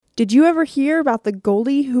Did you ever hear about the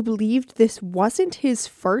goalie who believed this wasn't his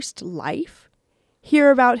first life?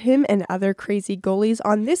 Hear about him and other crazy goalies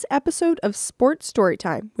on this episode of Sports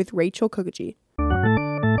Storytime with Rachel Kokuji.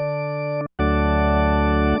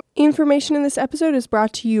 Information in this episode is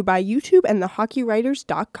brought to you by YouTube and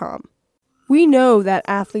thehockeywriters.com. We know that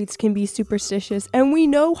athletes can be superstitious, and we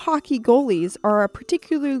know hockey goalies are a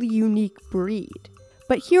particularly unique breed.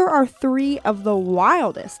 But here are 3 of the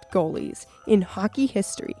wildest goalies in hockey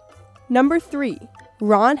history. Number 3,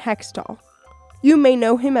 Ron Hextall. You may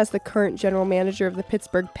know him as the current general manager of the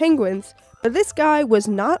Pittsburgh Penguins, but this guy was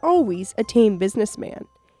not always a tame businessman.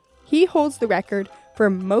 He holds the record for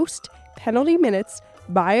most penalty minutes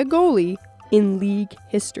by a goalie in league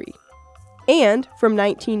history. And from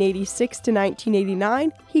 1986 to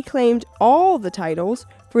 1989, he claimed all the titles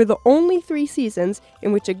for the only 3 seasons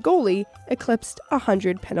in which a goalie eclipsed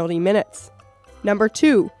 100 penalty minutes. Number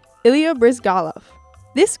 2, Ilya Bryzgalov.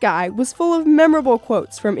 This guy was full of memorable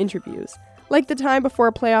quotes from interviews. Like the time before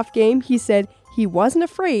a playoff game, he said he wasn't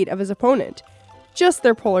afraid of his opponent, just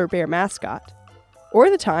their polar bear mascot. Or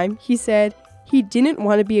the time he said he didn't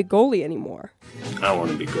want to be a goalie anymore. I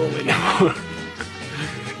want to be goalie anymore.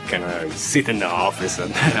 Can I sit in the office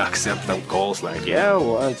and accept them calls like, yeah,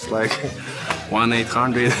 well, it's like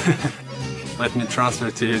 1-800, let me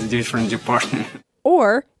transfer to a different department.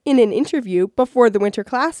 Or, in an interview before the Winter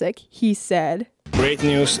Classic, he said, "Great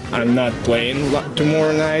news, I'm not playing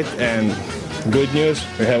tomorrow night, and good news,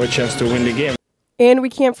 we have a chance to win the game." And we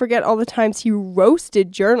can't forget all the times he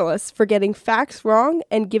roasted journalists for getting facts wrong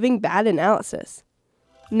and giving bad analysis.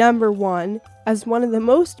 Number 1, as one of the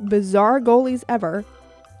most bizarre goalies ever,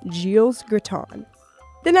 Gilles Gratton.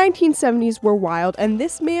 The 1970s were wild, and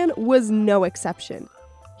this man was no exception.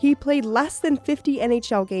 He played less than 50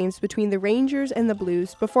 NHL games between the Rangers and the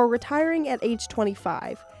Blues before retiring at age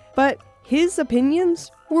 25, but his opinions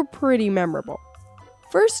were pretty memorable.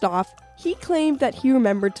 First off, he claimed that he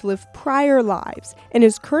remembered to live prior lives, and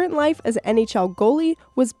his current life as an NHL goalie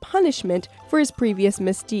was punishment for his previous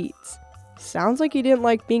misdeeds. Sounds like he didn't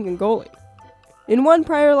like being a goalie. In one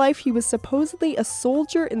prior life, he was supposedly a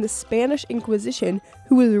soldier in the Spanish Inquisition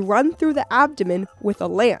who was run through the abdomen with a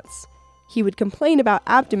lance. He would complain about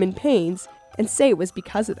abdomen pains and say it was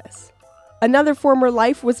because of this. Another former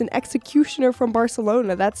life was an executioner from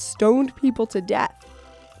Barcelona that stoned people to death.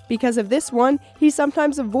 Because of this one, he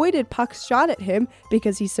sometimes avoided pucks shot at him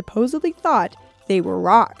because he supposedly thought they were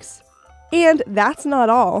rocks. And that's not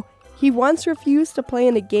all. He once refused to play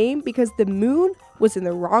in a game because the moon was in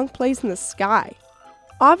the wrong place in the sky.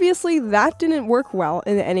 Obviously, that didn't work well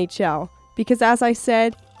in the NHL, because as I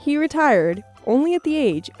said, he retired only at the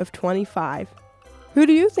age of 25. Who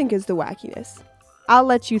do you think is the wackiness? I'll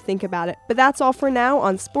let you think about it, but that's all for now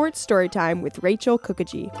on Sports Storytime with Rachel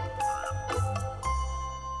Kokuji.